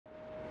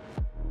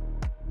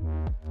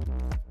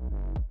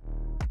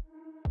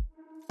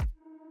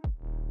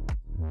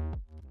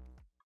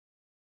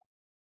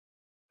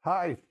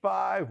High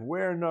five,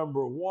 we're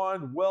number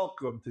one.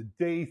 Welcome to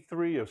day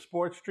 3 of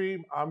SportStream.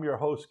 I'm your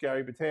host,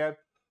 Gary Batan.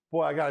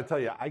 Boy, I got to tell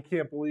you, I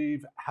can't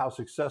believe how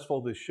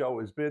successful this show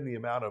has been, the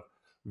amount of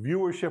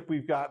viewership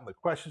we've gotten, the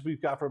questions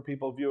we've got from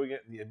people viewing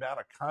it, and the amount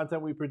of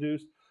content we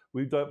produced.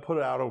 Put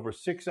out over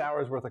 6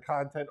 hours worth of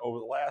content over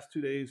the last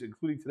 2 days,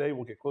 including today.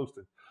 We'll get close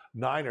to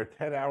 9 or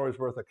 10 hours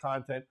worth of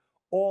content,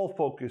 all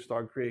focused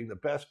on creating the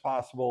best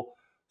possible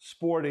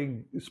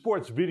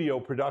sports video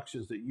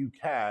productions that you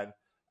can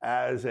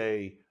as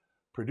a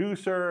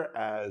producer,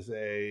 as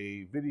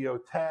a video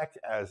tech,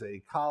 as a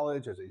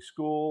college, as a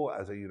school,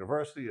 as a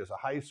university, as a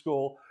high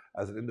school,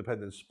 as an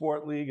independent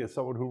sport league, as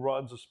someone who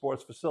runs a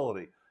sports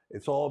facility.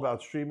 It's all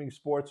about streaming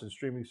sports and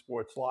streaming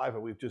sports live,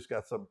 and we've just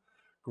got some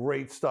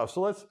great stuff.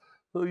 On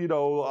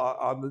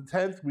the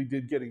 10th, we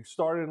did getting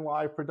started in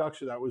live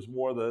production. That was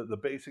more the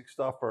basic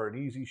stuff for an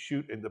easy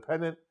shoot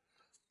independent.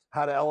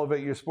 How to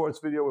elevate your sports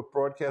video with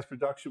broadcast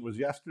production was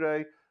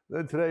yesterday.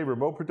 Then today,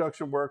 remote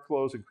production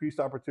workflows, increased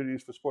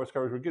opportunities for sports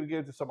coverage. We're going to get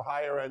into some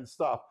higher end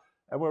stuff,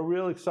 and we're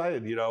really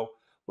excited.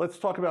 Let's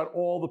talk about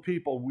all the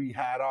people we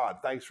had on.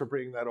 Thanks for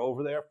bringing that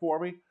over there for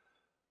me.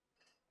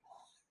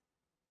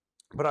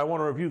 But I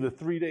want to review the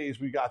 3 days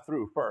we got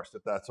through first,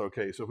 if that's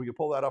okay. So if we can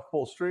pull that up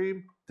full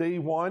stream, day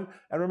 1.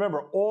 And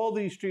remember, all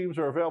these streams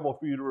are available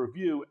for you to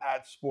review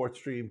at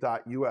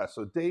sportstream.us.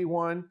 So day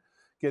 1,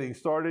 getting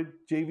started,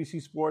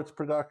 JVC Sports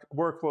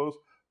workflows.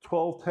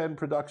 1210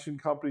 production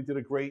company did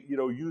a great,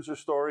 user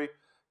story.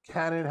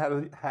 Canon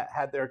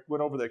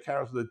went over their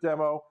cameras with a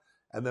demo,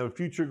 and then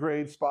Future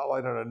Grade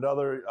spotlight on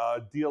another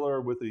dealer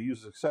with a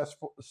user success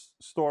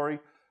story.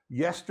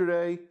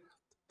 Yesterday,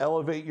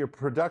 elevate your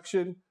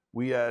production.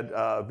 We had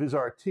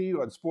VizRT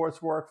on sports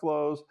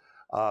workflows,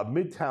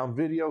 Midtown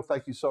Video.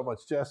 Thank you so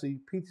much,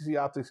 Jesse. PTC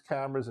Optics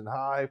cameras and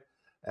Hive,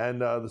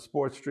 and the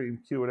SportStream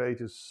Q&A.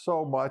 Just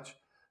so much.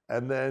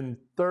 And then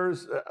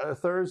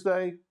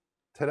Thursday,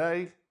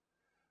 today,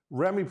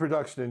 Remy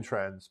Production and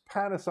Trends,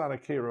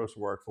 Panasonic Kairos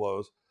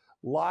Workflows,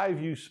 Live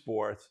View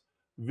Sports,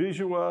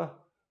 Visua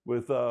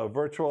with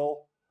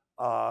virtual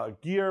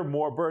gear,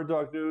 more Bird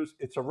Dog news.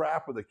 It's a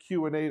wrap with a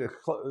Q&A to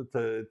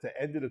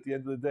end it at the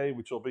end of the day,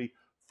 which will be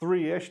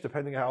 3-ish,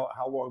 depending how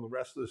long the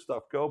rest of this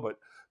stuff go. But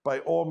by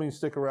all means,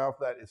 stick around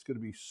for that. It's going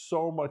to be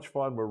so much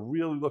fun. We're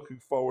really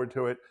looking forward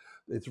to it.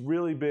 It's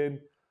really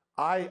been,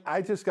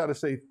 I just got to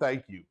say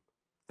thank you.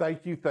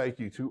 Thank you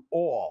to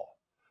all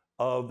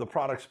of the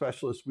product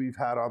specialists we've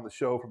had on the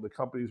show from the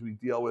companies we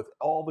deal with.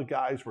 All the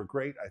guys were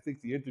great. I think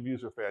the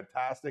interviews are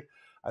fantastic.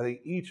 I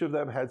think each of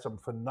them had some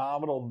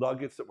phenomenal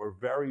nuggets that were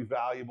very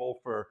valuable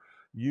for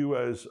you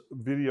as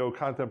video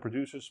content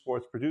producers,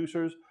 sports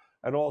producers.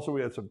 And also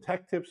we had some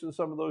tech tips in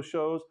some of those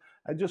shows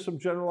and just some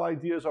general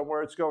ideas on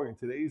where it's going.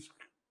 Today's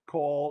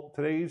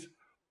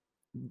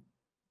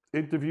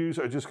interviews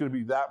are just going to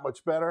be that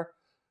much better.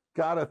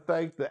 Got to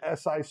thank the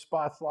SI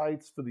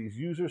Spotlights for these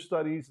user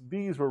studies.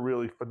 These were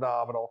really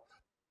phenomenal.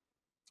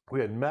 We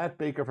had Matt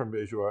Baker from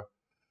Visua,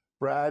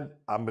 Brad,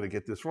 I'm going to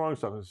get this wrong,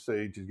 so I'm going to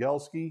say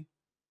Jagelski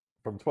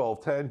from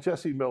 1210,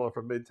 Jesse Miller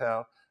from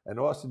Midtown, and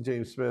Austin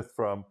James Smith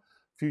from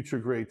Future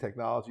Grade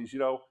Technologies.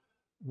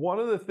 One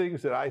of the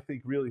things that I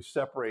think really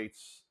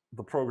separates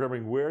the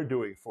programming we're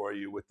doing for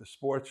you with the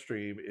Sports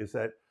Stream is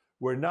that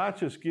we're not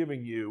just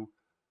giving you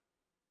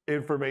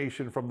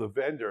information from the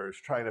vendors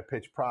trying to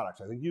pitch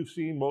products. I think you've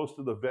seen most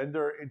of the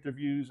vendor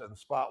interviews and the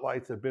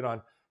spotlights have been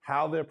on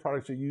how their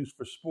products are used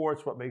for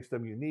sports, what makes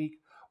them unique,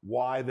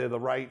 why they're the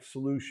right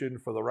solution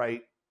for the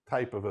right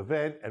type of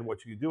event, and what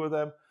you can do with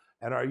them.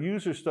 And our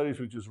user studies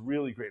were just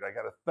really great. I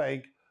got to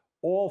thank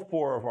all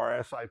 4 of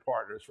our SI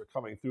partners for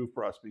coming through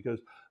for us,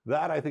 because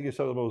that, I think, is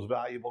some of the most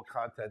valuable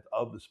content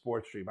of the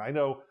Sports Stream. I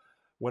know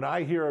when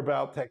I hear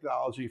about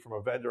technology from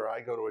a vendor,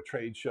 I go to a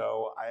trade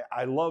show,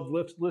 I love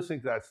listening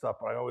to that stuff,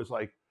 but I always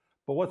like,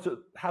 but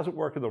how's it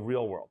work in the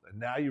real world? And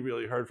now you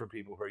really heard from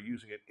people who are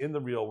using it in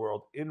the real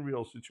world, in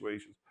real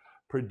situations,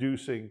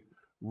 producing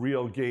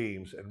real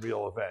games and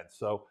real events.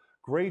 So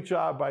great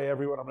job by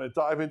everyone. I'm going to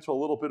dive into a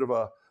little bit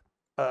of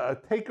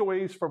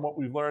takeaways from what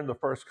we've learned the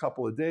first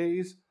couple of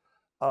days.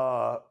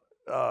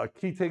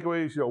 Key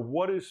takeaways,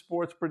 what is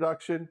sports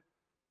production?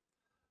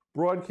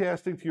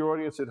 Broadcasting to your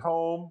audience at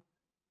home.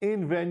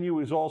 In venue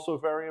is also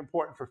very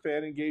important for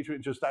fan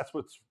engagement. Just that's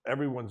what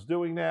everyone's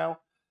doing now.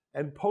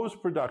 And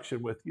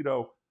post-production with,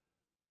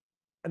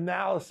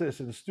 analysis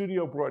and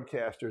studio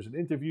broadcasters and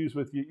interviews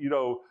with,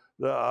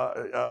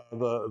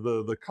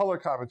 the color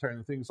commentary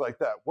and things like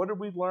that. What did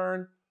we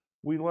learn?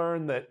 We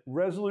learned that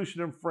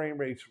resolution and frame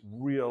rates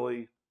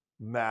really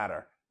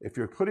matter. If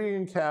you're putting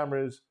in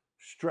cameras,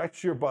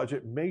 stretch your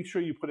budget. Make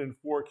sure you put in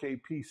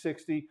 4K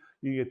P60.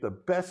 You get the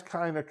best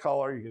kind of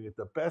color. You get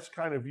the best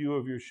kind of view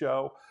of your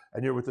show.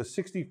 And you're with the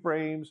 60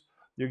 frames.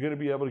 You're going to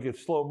be able to get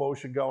slow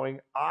motion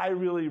going. I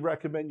really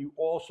recommend you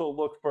also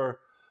look for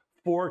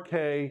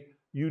 4K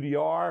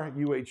UDR,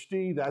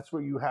 UHD. That's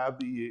where you have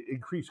the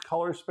increased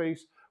color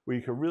space, where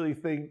you can really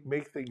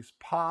make things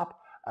pop,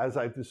 as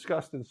I've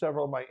discussed in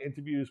several of my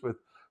interviews with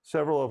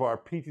several of our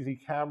PTZ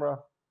camera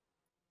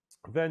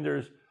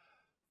vendors.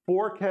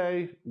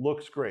 4K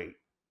looks great.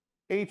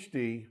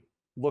 HD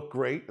look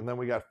great, and then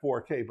we got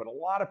 4K, but a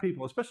lot of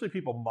people, especially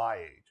people my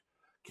age,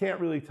 can't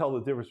really tell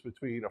the difference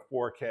between a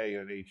 4K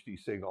and an HD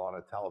signal on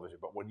a television.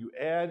 But when you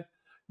add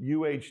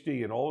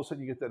UHD and all of a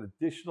sudden you get that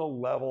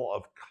additional level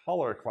of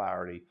color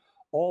clarity,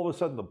 all of a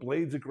sudden the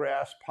blades of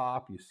grass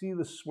pop, you see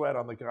the sweat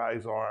on the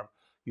guy's arm,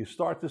 you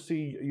start to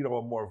see, a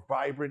more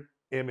vibrant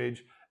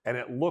image, and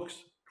it looks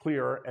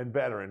clearer and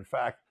better. In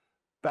fact,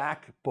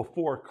 back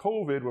before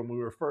COVID, when we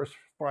were first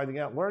learning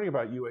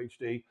about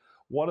UHD,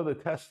 one of the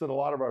tests that a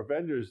lot of our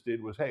vendors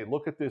did was, hey,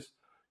 look at this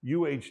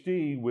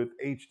UHD with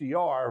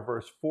HDR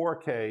versus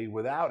 4K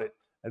without it.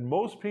 And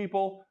most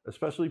people,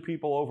 especially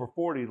people over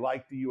 40,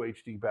 like the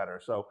UHD better.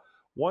 So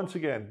once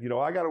again,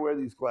 I got to wear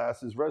these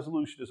glasses.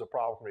 Resolution is a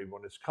problem for me.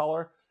 When it's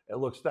color, it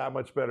looks that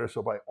much better.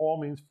 So by all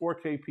means,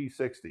 4K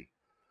P60.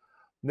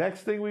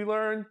 Next thing we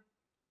learned,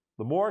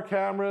 the more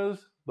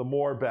cameras, the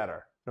more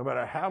better. No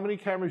matter how many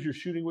cameras you're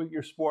shooting with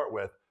your sport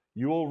with,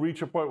 you will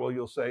reach a point where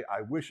you'll say,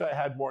 I wish I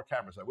had more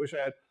cameras. I wish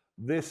I had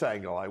this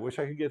angle. I wish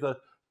I could get the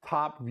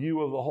top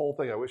view of the whole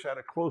thing. I wish I had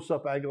a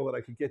close-up angle that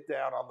I could get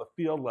down on the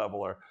field level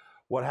or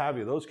what have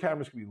you. Those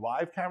cameras can be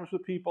live cameras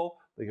with people.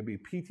 They can be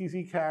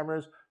PTZ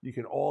cameras. You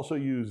can also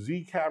use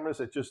Z cameras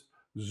that just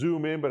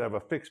zoom in but have a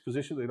fixed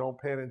position. They don't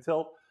pan and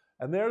tilt.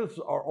 And theirs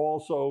are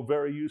also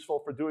very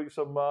useful for doing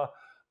some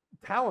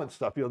talent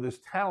stuff. There's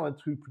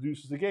talent who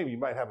produces the game. You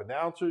might have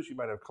announcers, you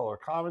might have color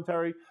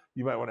commentary,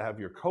 you might want to have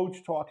your coach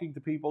talking to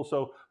people.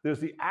 So there's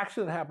the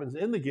action that happens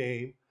in the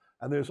game,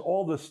 and there's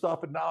all the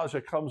stuff and knowledge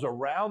that comes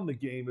around the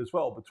game as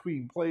well,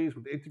 between plays,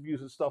 with interviews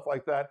and stuff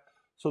like that.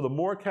 So the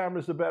more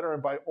cameras, the better.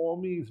 And by all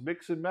means,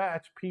 mix and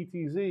match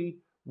PTZ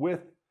with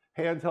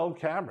handheld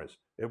cameras.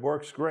 It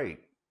works great.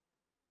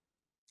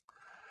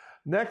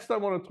 Next, I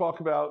want to talk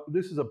about,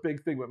 this is a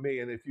big thing with me,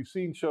 and if you've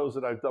seen shows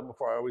that I've done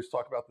before, I always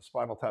talk about the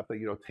Spinal Tap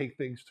thing, take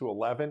things to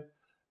 11.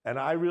 And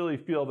I really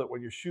feel that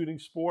when you're shooting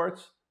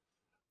sports,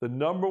 the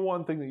number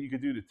one thing that you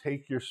can do to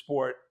take your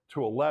sport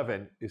to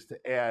 11 is to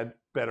add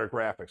better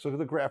graphics. Look at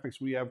the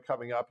graphics we have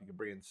coming up. You can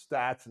bring in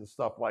stats and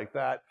stuff like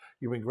that.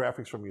 You bring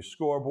graphics from your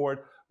scoreboard.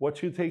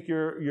 Once you take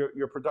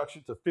your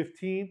production to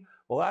 15,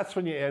 well, that's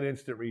when you add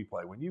instant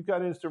replay. When you've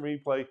got instant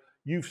replay,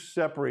 you've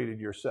separated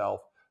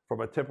yourself from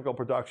a typical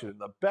production. And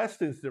the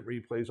best instant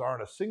replays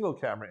aren't a single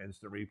camera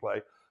instant replay,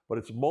 but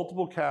it's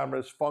multiple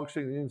cameras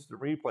functioning in instant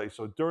replay.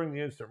 So during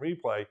the instant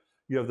replay,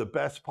 you have the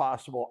best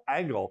possible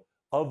angle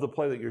of the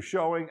play that you're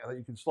showing, and then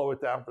you can slow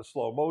it down for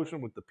slow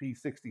motion with the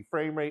P60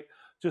 frame rate.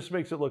 Just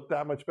makes it look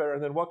that much better.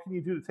 And then what can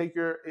you do to take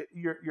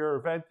your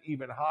event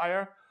even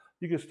higher?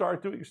 You can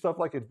start doing stuff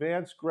like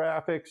advanced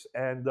graphics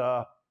and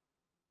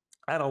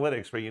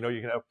analytics, where you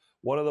can have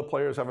one of the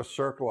players have a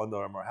circle under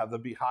them, or have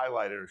them be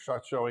highlighted, or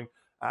start showing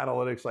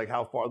analytics like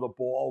how far the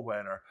ball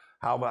went, or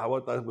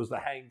what was the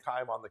hang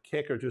time on the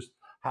kick, or just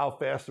how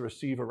fast the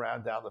receiver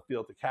ran down the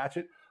field to catch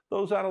it.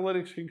 Those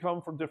analytics can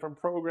come from different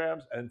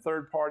programs and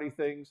third-party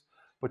things,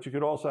 but you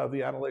could also have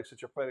the analytics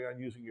that you're planning on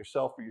using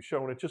yourself for your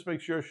show, and it just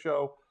makes your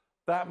show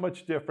that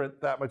much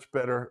different, that much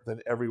better than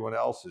everyone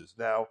else's.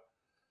 Now,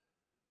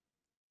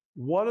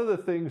 one of the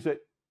things that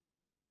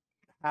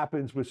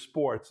happens with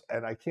sports,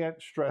 and I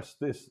can't stress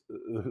this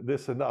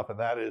enough, and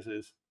that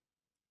is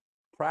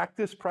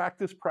practice,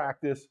 practice,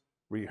 practice,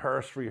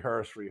 rehearse,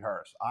 rehearse,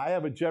 rehearse. I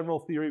have a general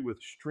theory with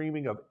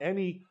streaming of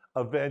any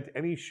event,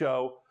 any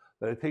show,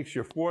 that it takes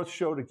your fourth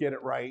show to get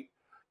it right.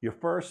 Your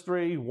first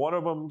three, one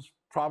of them's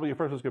probably your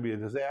first one's going to be a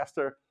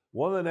disaster.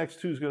 One of the next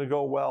two is going to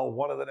go well.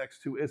 One of the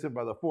next two isn't.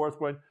 By the fourth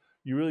one,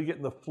 you really get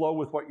in the flow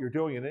with what you're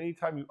doing. And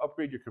anytime you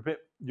upgrade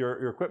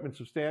your equipment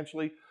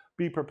substantially,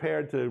 be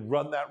prepared to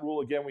run that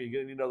rule again when you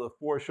get another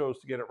 4 shows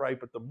to get it right.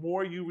 But the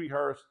more you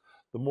rehearse,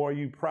 the more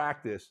you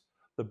practice,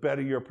 the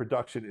better your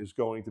production is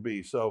going to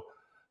be. So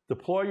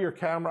deploy your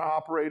camera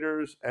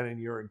operators and in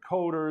your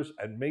encoders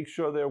and make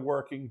sure they're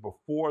working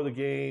before the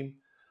game.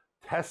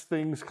 Test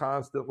things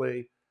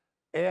constantly.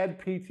 Add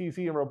PTZ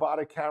and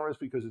robotic cameras,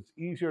 because it's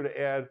easier to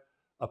add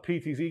a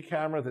PTZ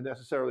camera than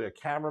necessarily a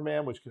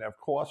cameraman, which can have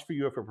costs for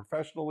you if you're a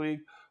professional league,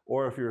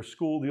 or if you're a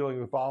school dealing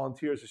with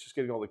volunteers, it's just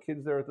getting all the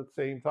kids there at the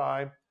same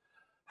time.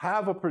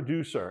 Have a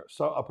producer,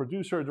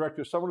 a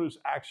director, someone who's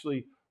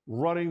actually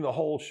running the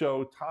whole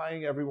show,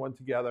 tying everyone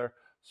together,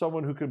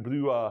 someone who can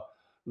do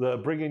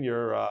bring in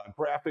your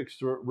graphics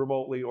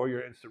remotely or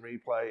your instant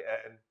replay.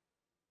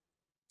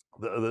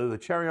 And the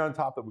cherry on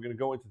top that we're going to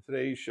go into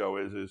today's show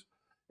is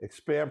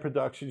expand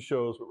production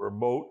shows with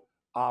remote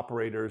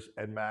operators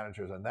and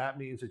managers. And that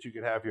means that you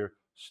can have your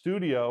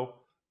studio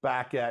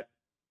back at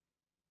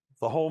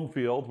the home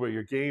field where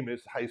your game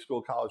is, high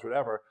school, college,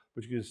 whatever,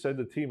 but you can send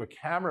a team of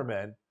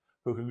cameramen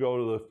who can go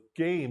to the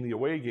game, the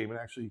away game, and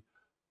actually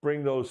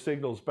bring those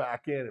signals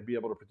back in and be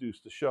able to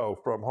produce the show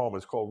from home.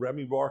 It's called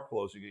Remy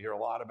workflows. You can hear a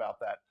lot about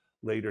that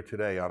later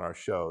today on our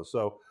show.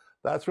 So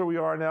that's where we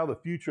are now, the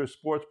future of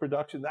sports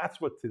production. That's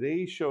what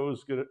today's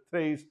shows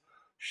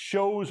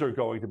are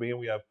going to be. And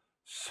we have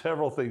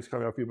several things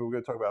coming up for you, but we're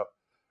going to talk about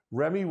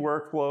Remy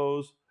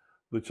workflows,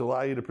 which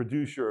allow you to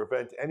produce your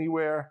event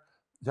anywhere.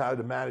 how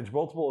to manage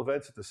multiple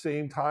events at the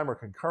same time or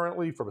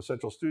concurrently from a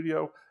central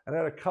studio, and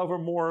how to cover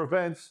more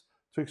events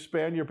to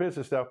expand your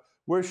business. Now,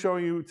 we're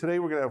showing you today,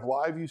 we're going to have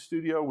Live View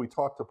Studio. We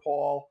talked to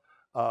Paul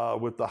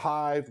with the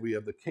Hive. We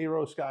have the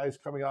Kairos guys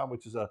coming on,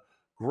 which is a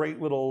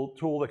great little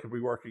tool that can be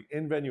working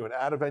in venue and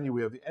out of venue.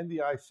 We have the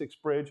NDI 6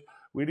 bridge.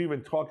 We didn't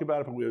even talk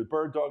about it, but we have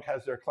Bird Dog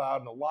has their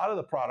cloud, and a lot of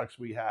the products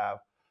we have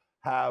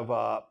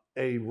a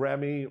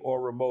REMI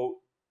or remote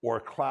or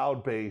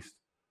cloud-based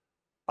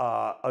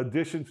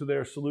addition to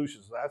their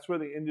solutions. That's where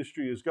the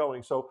industry is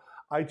going. So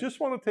I just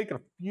want to take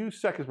a few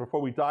seconds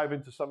before we dive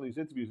into some of these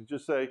interviews and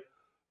just say,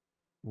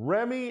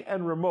 REMI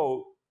and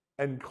remote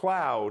and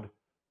cloud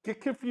get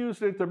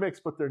confused and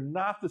intermixed, but they're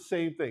not the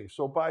same thing.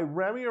 So by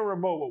REMI or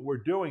remote, what we're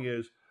doing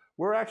is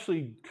we're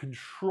actually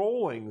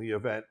controlling the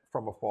event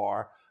from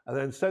afar and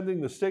then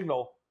sending the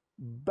signal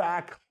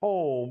back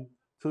home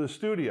to the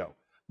studio.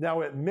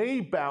 Now, it may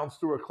bounce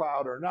through a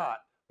cloud or not,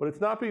 but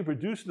it's not being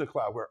produced in the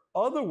cloud, where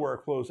other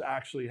workflows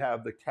actually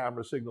have the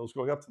camera signals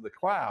going up to the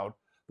cloud,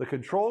 the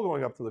control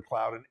going up to the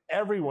cloud, and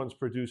everyone's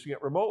producing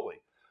it remotely.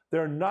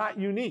 They're not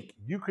unique.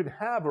 You could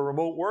have a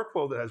remote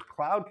workflow that has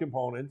cloud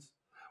components,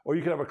 or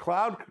you can have a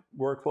cloud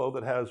workflow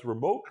that has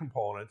remote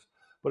components,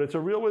 but it's a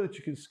real way that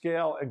you can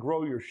scale and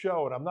grow your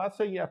show. And I'm not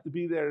saying you have to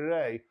be there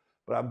today,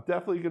 but I'm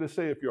definitely going to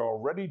say if you're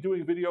already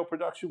doing video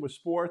production with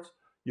sports,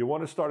 you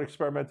want to start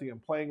experimenting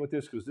and playing with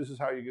this, because this is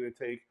how you're going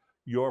to take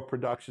your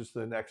productions to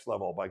the next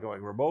level, by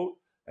going remote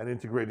and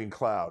integrating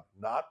cloud.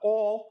 Not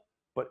all,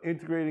 but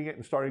integrating it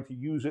and starting to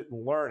use it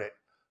and learn it.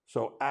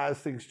 So as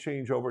things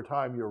change over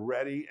time, you're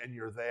ready and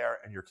you're there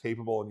and you're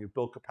capable and you've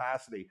built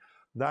capacity,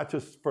 not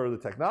just for the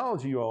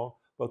technology you own,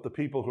 but the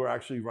people who are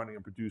actually running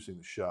and producing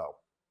the show.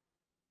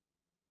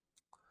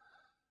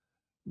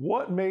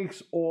 What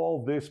makes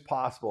all this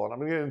possible? And I'm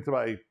going to get into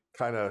my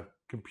kind of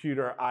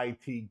computer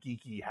IT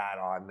geeky hat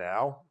on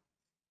now.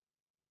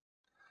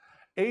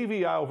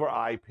 AV over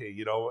IP.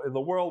 You know, in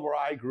the world where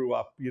I grew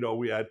up, you know,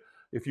 we had,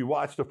 if you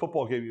watched a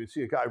football game, you'd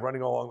see a guy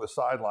running along the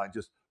sideline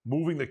just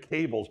moving the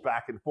cables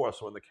back and forth.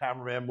 So when the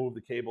cameraman moved,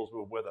 the cables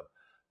moved with him.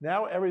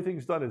 Now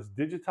everything's done, it's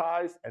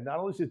digitized, and not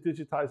only is it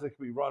digitized, it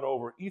can be run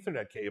over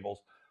Ethernet cables.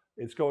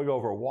 It's going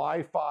over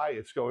Wi-Fi,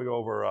 it's going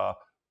over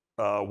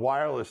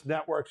wireless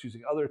networks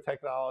using other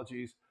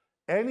technologies.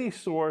 Any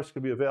source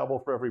can be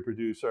available for every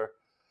producer.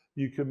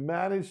 You can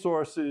manage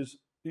sources.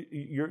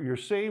 Your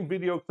same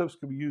video clips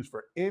can be used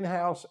for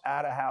in-house,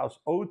 out-of-house,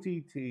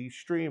 OTT,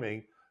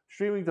 streaming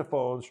to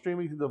phones,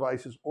 streaming to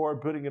devices, or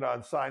putting it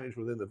on signage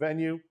within the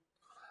venue.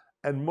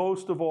 And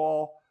most of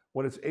all,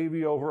 when it's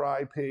AV over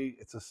IP,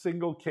 it's a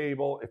single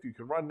cable. If you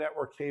can run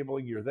network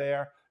cabling, you're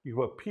there. You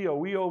can put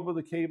PoE over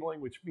the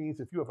cabling, which means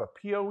if you have a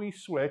PoE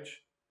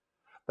switch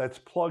that's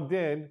plugged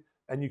in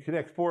and you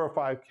connect 4 or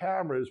 5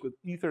 cameras with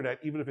Ethernet,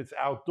 even if it's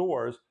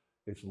outdoors,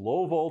 it's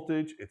low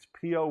voltage, it's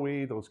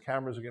PoE. Those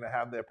cameras are going to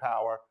have their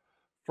power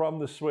from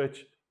the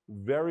switch.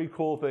 Very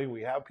cool thing.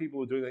 We have people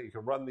who are doing that. You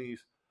can run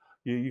these.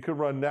 You can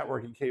run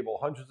networking cable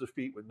hundreds of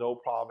feet with no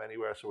problem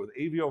anywhere. So with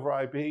AV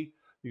over IP,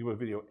 you can put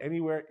video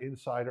anywhere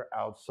inside or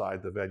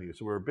outside the venue.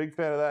 So we're a big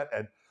fan of that.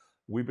 And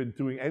we've been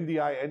doing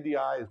NDI.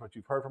 NDI is what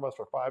you've heard from us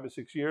for 5 or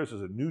 6 years.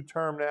 There's a new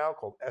term now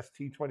called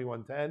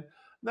ST2110. And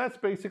that's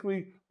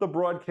basically the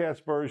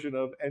broadcast version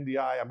of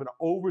NDI. I'm going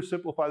to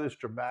oversimplify this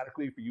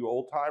dramatically for you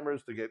old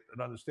timers to get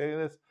an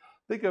understanding of this.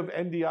 Think of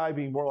NDI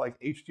being more like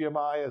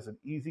HDMI as an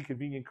easy,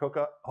 convenient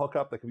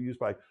hookup that can be used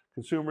by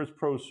consumers,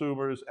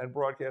 prosumers, and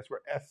broadcast,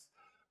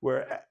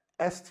 where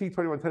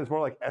ST2110 is more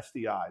like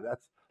SDI.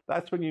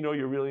 That's when you know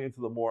you're really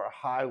into the more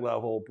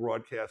high-level,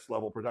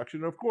 broadcast-level production.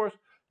 And of course,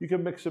 you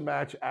can mix and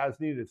match as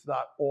needed. It's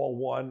not all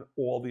one,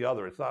 all the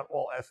other. It's not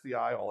all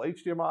SDI, all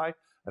HDMI,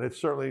 and it's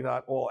certainly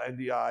not all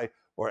NDI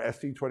or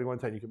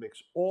ST2110. You can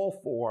mix all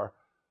 4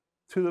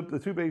 to the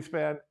 2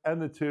 baseband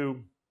and the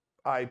 2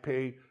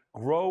 IP.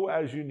 Grow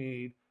as you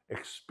need.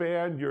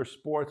 Expand your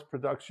sports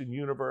production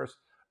universe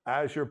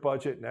as your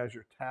budget and as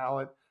your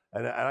talent.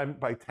 And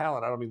by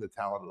talent, I don't mean the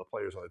talent of the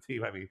players on the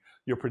team. I mean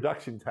your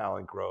production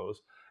talent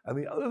grows. And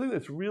the other thing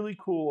that's really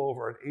cool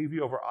over an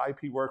AV over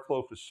IP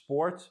workflow for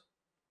sports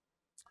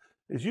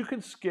is you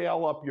can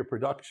scale up your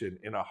production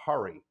in a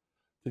hurry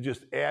to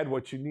just add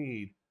what you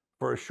need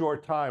for a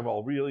short time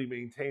while really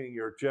maintaining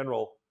your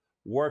general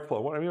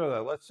workflow. What I mean by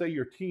that, let's say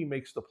your team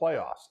makes the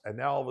playoffs, and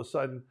now all of a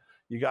sudden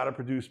you got to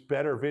produce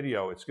better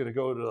video. It's going to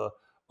go to the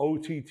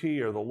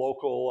OTT or the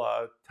local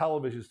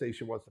television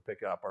station wants to pick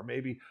it up, or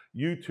maybe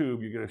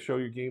YouTube, you're going to show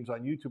your games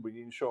on YouTube, but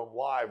you didn't show them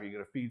live, or you're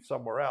going to feed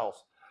somewhere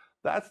else.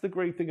 That's the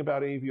great thing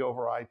about AV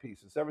over IP.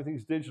 Since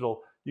everything's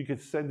digital, you can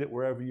send it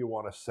wherever you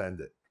want to send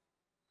it.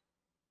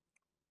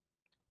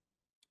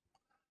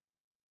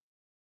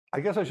 I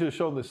guess I should have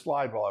shown this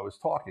slide while I was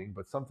talking,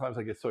 but sometimes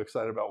I get so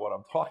excited about what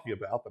I'm talking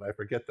about that I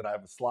forget that I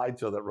have a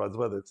slideshow that runs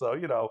with it. So,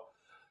 you know,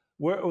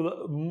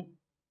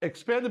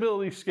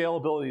 expandability,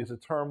 scalability is a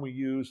term we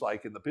use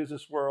like in the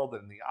business world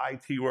and in the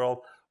IT world.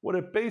 What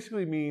it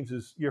basically means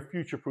is you're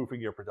future-proofing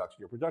your production.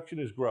 Your production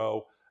is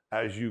grow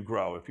as you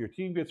grow. If your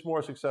team gets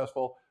more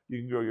successful,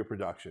 you can grow your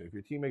production. If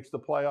your team makes the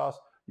playoffs,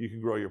 you can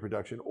grow your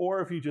production.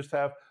 Or if you just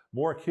have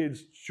more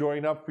kids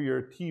join up for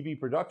your TV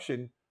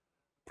production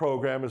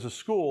program as a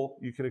school,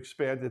 you can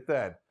expand it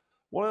then.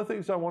 One of the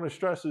things I want to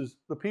stress is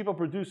the people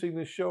producing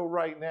this show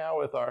right now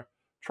with our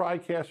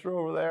TriCaster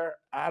over there,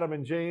 Adam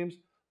and James,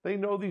 they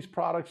know these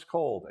products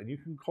cold, and you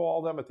can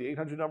call them at the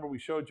 800 number we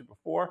showed you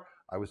before.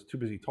 I was too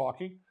busy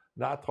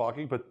not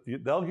talking, but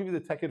they'll give you the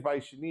tech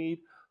advice you need.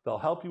 They'll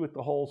help you with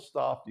the whole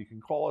stuff. You can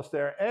call us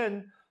there.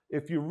 And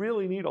if you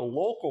really need a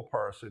local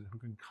person who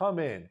can come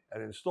in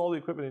and install the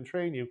equipment and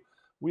train you,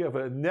 we have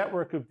a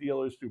network of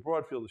dealers through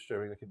Broadfield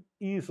Distributing that can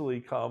easily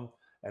come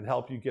and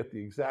help you get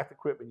the exact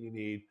equipment you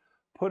need,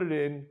 put it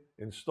in,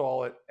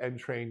 install it, and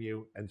train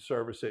you, and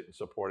service it and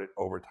support it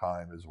over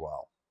time as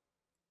well.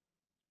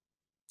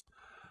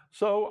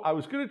 So I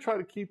was going to try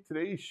to keep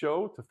today's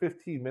show to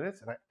 15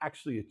 minutes, and I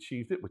actually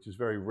achieved it, which is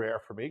very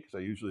rare for me because I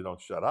usually don't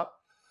shut up.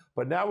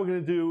 But now we're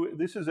going to do,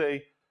 this is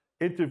a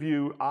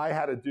interview I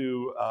had to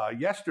do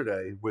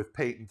yesterday with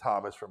Peyton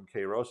Thomas from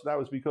Kairos. And that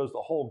was because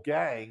the whole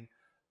gang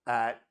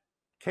at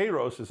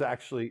Kairos is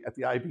actually at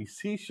the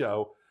IBC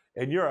show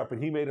in Europe,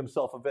 and he made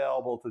himself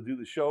available to do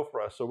the show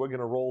for us. So we're going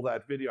to roll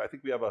that video. I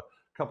think we have a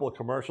couple of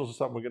commercials or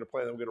something we're going to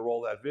play, and then we're going to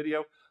roll that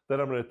video. Then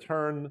I'm going to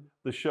turn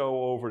the show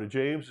over to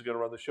James, who's going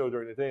to run the show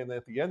during the day. And then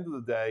at the end of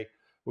the day,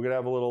 we're going to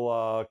have a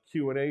little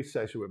Q&A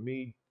session with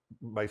me,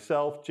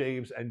 myself,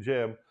 James, and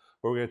Jim,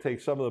 where we're going to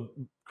take some of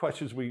the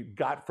questions we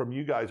got from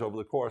you guys over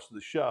the course of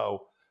the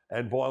show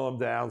and boil them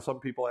down. Some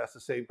people ask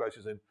the same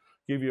questions and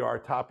give you our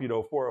top,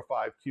 4 or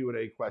 5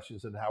 Q&A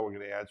questions and how we're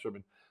going to answer them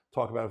and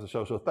talk about it on the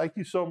show. So thank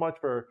you so much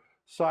for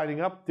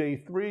signing up.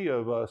 Day 3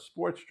 of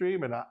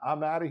SportStream, and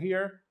I'm out of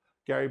here.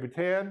 Gary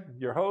Batan,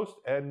 your host,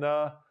 and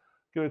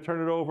going to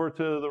turn it over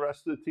to the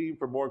rest of the team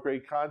for more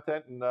great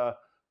content, and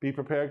be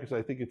prepared because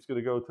I think it's going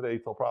to go today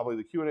till probably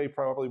the Q&A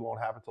probably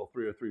won't happen until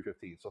 3 or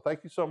 3:15. So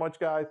thank you so much,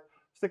 guys.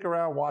 Stick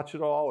around, watch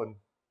it all, and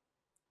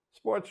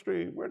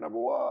SportStream, we're number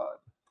 1.